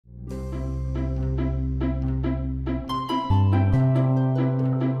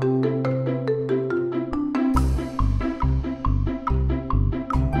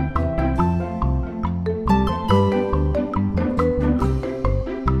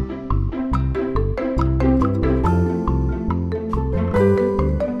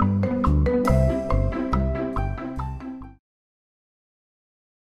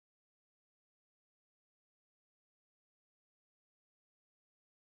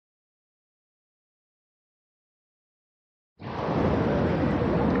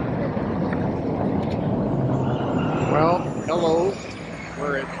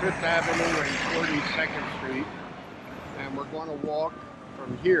5th Avenue and 42nd Street, and we're going to walk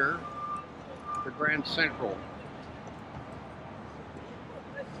from here to Grand Central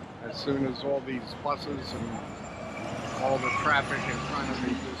as soon as all these buses and all the traffic in front of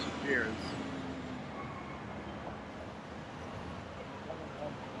me disappears.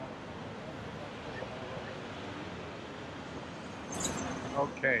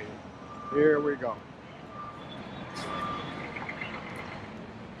 Okay, here we go.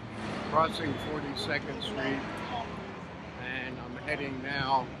 Crossing 42nd Street, and I'm heading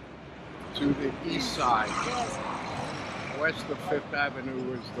now to the east side. West of 5th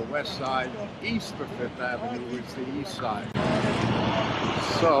Avenue is the west side, east of 5th Avenue is the east side.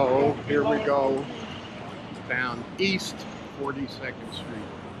 So here we go down East 42nd Street.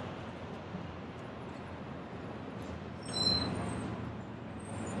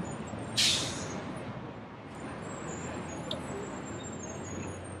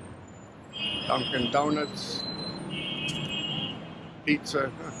 Dunkin' Donuts,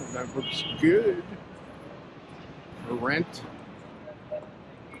 pizza, that looks good for rent.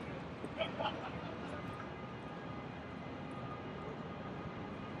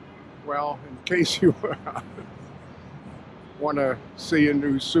 Well, in case you want to see a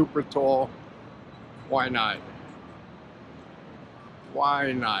new super tall, why not?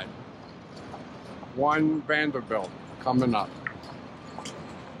 Why not? One Vanderbilt coming up.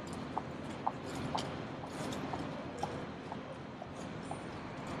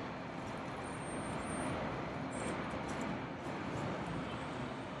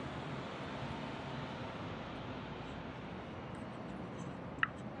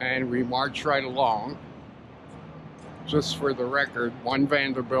 And we march right along. Just for the record, One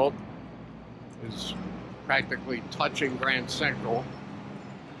Vanderbilt is practically touching Grand Central,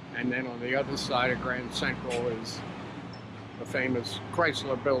 and then on the other side of Grand Central is the famous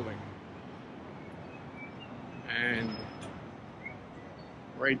Chrysler Building. And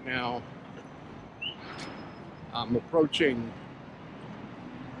right now I'm approaching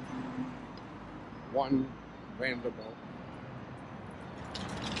One Vanderbilt.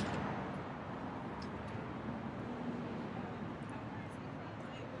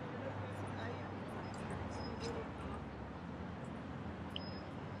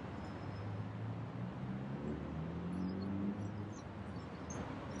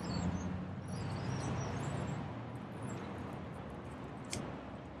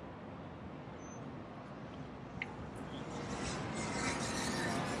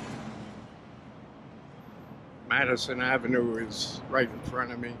 Madison Avenue is right in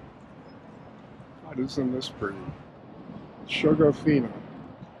front of me. God, isn't this pretty? Sugar Fina.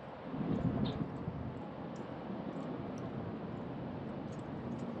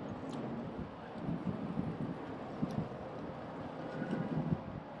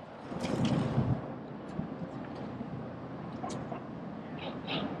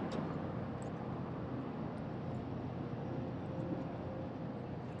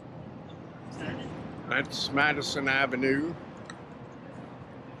 That's Madison Avenue,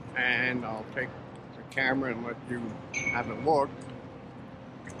 and I'll take the camera and let you have a look.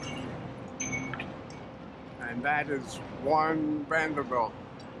 And that is One Vanderbilt.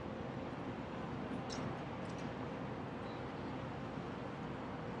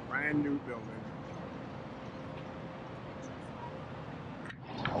 Brand new building.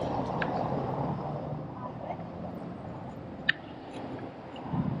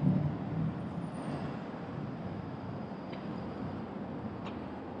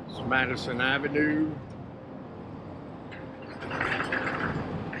 Madison Avenue.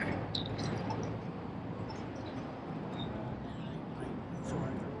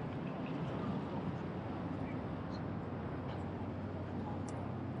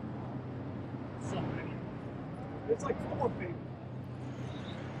 It's like 4 people.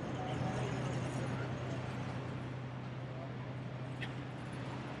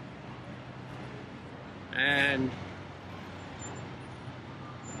 And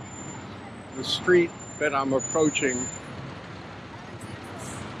the street that I'm approaching,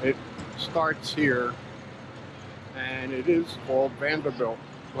 it starts here, and it is called Vanderbilt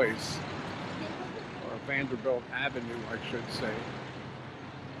Place, or Vanderbilt Avenue, I should say.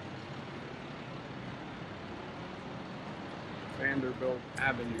 Vanderbilt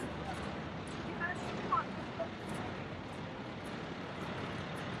Avenue.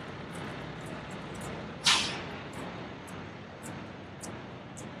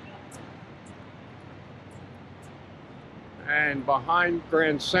 And behind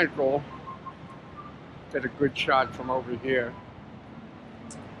Grand Central, get a good shot from over here.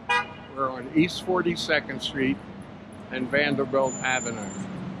 We're on East 42nd Street and Vanderbilt Avenue.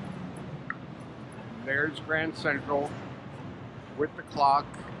 there's Grand Central with the clock,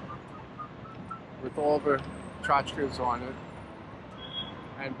 with all the tchotchkes on it.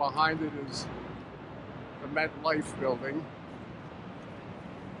 And behind it is the MetLife building.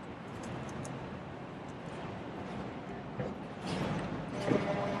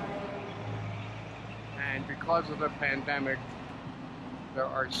 And because of the pandemic, there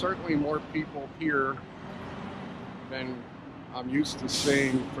are certainly more people here than I'm used to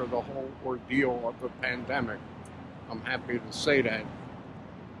seeing for the whole ordeal of the pandemic. I'm happy to say that.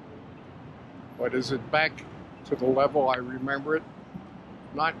 But is it back to the level I remember it?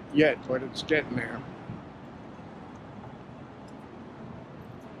 Not yet, but it's getting there.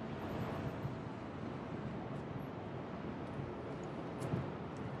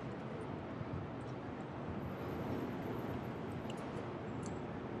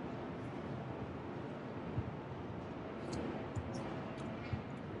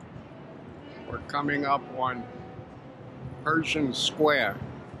 We're coming up on Pershing Square.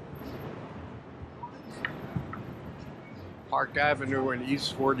 Park Avenue and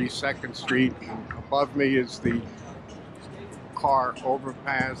East 42nd Street. Above me is the car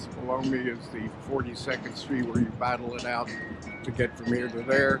overpass. Below me is the 42nd Street where you battle it out to get from here to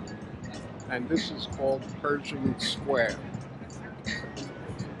there. And this is called Pershing Square.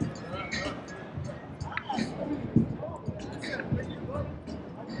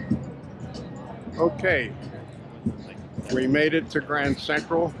 Okay, we made it to Grand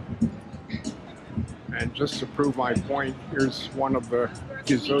Central. And just to prove my point, here's one of the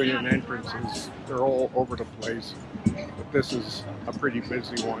gazillion entrances. They're all over the place, but this is a pretty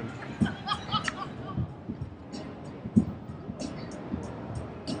busy one.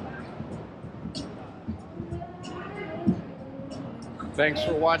 Thanks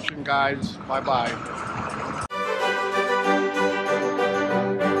for watching, guys. Bye-bye.